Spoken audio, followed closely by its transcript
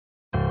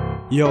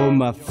Yo,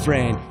 my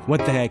friend,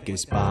 what the heck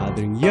is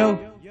bothering you?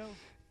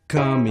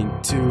 Coming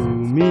to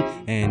me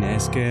and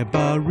ask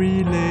about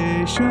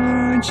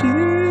relationship,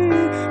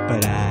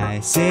 but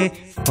I say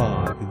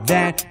fuck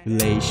that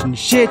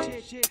relationship,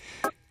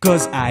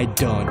 cause I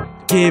don't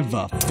give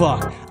a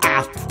fuck.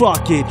 Ah,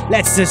 fuck it,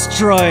 let's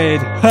destroy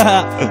it.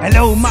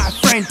 Hello, my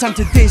friend, time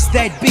to diss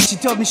that bitch. She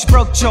told me she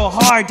broke your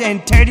heart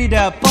and teared it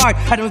apart.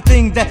 I don't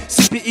think that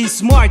Sippy is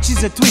smart.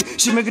 She's a tweet,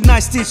 she make a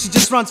nice tits. She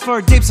just runs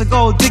for dips, a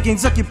gold digging,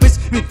 sucky piss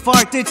with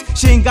fart tits.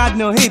 She ain't got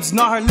no hips,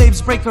 not her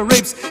lips break her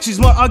ribs. She's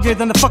more ugly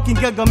than the fucking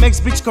Gilgamesh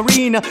bitch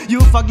Karina.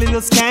 You ugly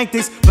little skank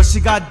this, but she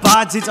got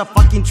bods, it's a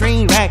fucking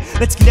train wreck.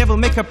 Let's never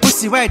make her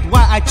pussy wet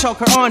while I choke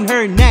her on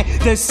her neck.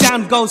 The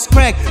sound goes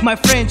crack. My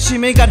friend, she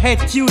may got head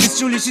cute. It's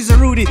Julie, she's a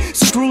Rudy.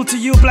 So cruel to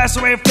you, blast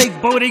away a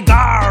fake booty.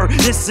 Gar,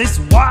 this is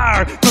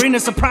war.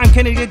 Karina's a prime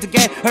candidate to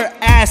get her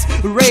ass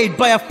raided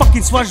by a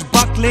fucking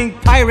swashbuckling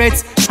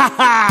pirates.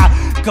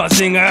 Haha,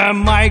 causing her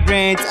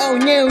migraines. Oh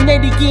no,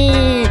 not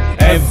again.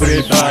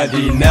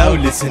 Everybody now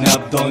listen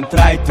up, don't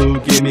try to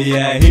give me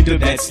a hint of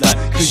that slut,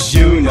 cause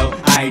you know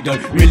I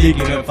don't really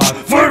give a fuck.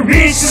 For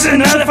me she's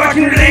another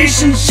fucking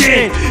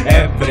relationship.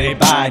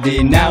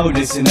 Everybody now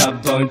listen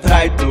up, don't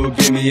try to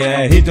give me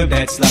a hint of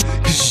that slut,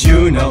 cause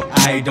you know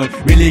I don't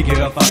really give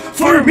a fuck.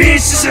 For me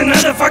she's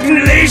another fucking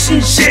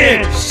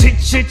relationship.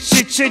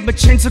 Shit, but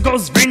chainsaw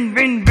goes ring.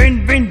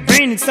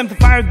 It's time to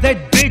fire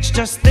that bitch.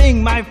 Just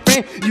think, my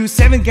friend, you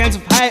 7 grams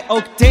of high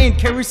octane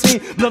kerosene,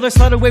 blow the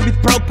slut away with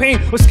propane,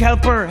 or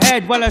scalp her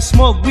head while I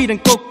smoke weed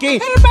and cocaine.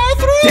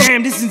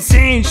 Damn, this is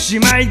insane. She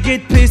might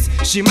get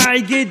pissed, she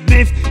might get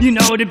biffed. You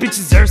know the bitch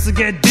deserves to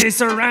get this.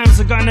 Her rhymes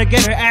are gonna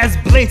get her ass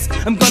blitzed.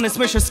 I'm gonna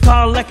smash her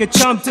skull like a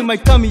chump to my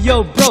tummy.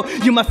 Yo, bro,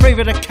 you my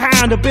favorite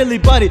accountability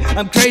buddy.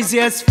 I'm crazy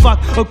as fuck.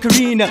 Oh,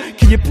 Karina,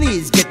 can you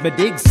please get my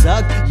dick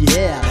sucked?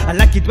 Yeah, I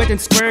like it wet and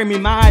squirmy,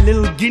 my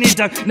little guinea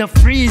duck. Now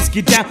freeze,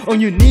 get down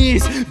on your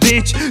knees,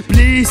 bitch.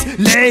 Please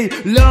lay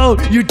low,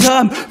 you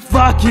dumb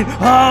fucking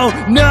oh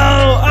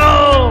no.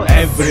 Oh,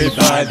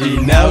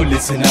 everybody now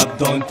listen up,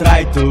 don't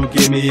try to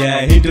give me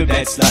a hint of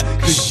that slut,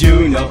 cause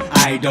you know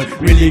I don't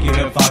really give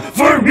a fuck.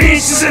 For me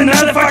she's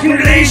another fucking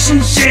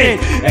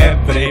relationship.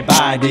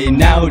 Everybody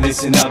now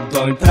listen up,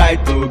 don't try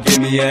to give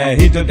me a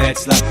hint of that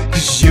slut,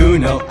 cause you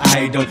know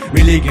I don't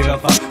really give a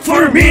fuck.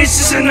 For me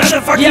she's another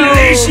fucking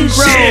relationship.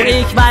 Bro,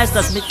 ich weiß,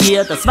 dass mit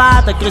ihr, das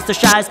war der größte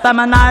Scheiß. Beim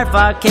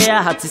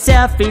Analverkehr hat sie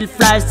sehr viel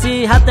Fleiß.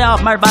 Sie hatte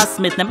auch mal was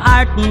mit nem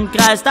alten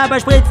Kreis, dabei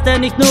spritzte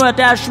nicht nur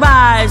der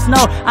Schweiß.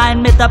 No,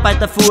 ein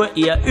Mitarbeiter fuhr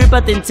ihr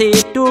über den Zeh.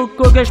 Du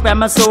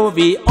Gurgelsperma so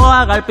wie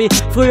Oral B.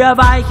 Früher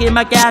war ich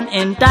immer gern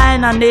in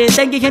deiner Nähe.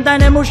 Denk ich in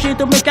deine Muschi,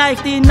 tut mir gleich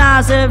die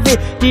Nase weh.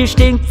 Die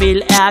stinkt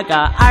viel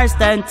ärger als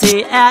dein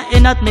Zeh.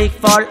 Erinnert mich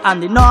voll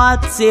an die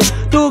Nordsee.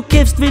 Du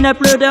kiffst wie ne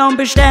Blöde und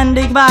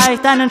beständig weich.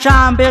 Deinen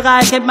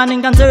Schambereich kennt man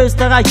in ganz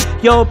Österreich.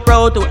 Yo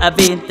Bro, du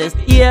erwähntest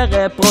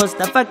ihre Brust,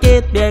 da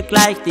vergeht mir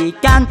gleich die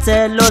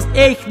ganze Lust.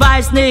 Ich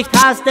weiß nicht,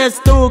 hast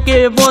es du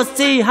gewusst,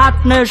 sie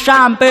hat ne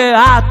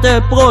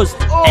schambehaarte Brust.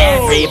 Oh.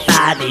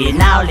 Everybody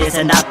now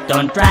listen up,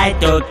 don't try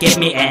to give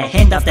me a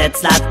hint of that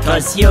slut,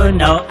 cause you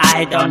know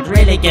I don't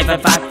really give a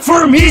fuck.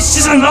 For me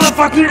she's another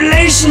fucking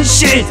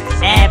relationship.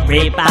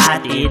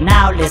 Everybody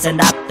now listen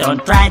up,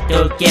 don't try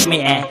to give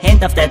me a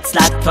hint of that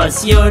slut,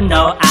 cause you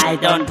know I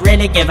don't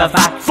really give a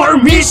fuck. For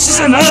me she's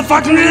another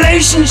fucking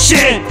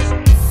relationship.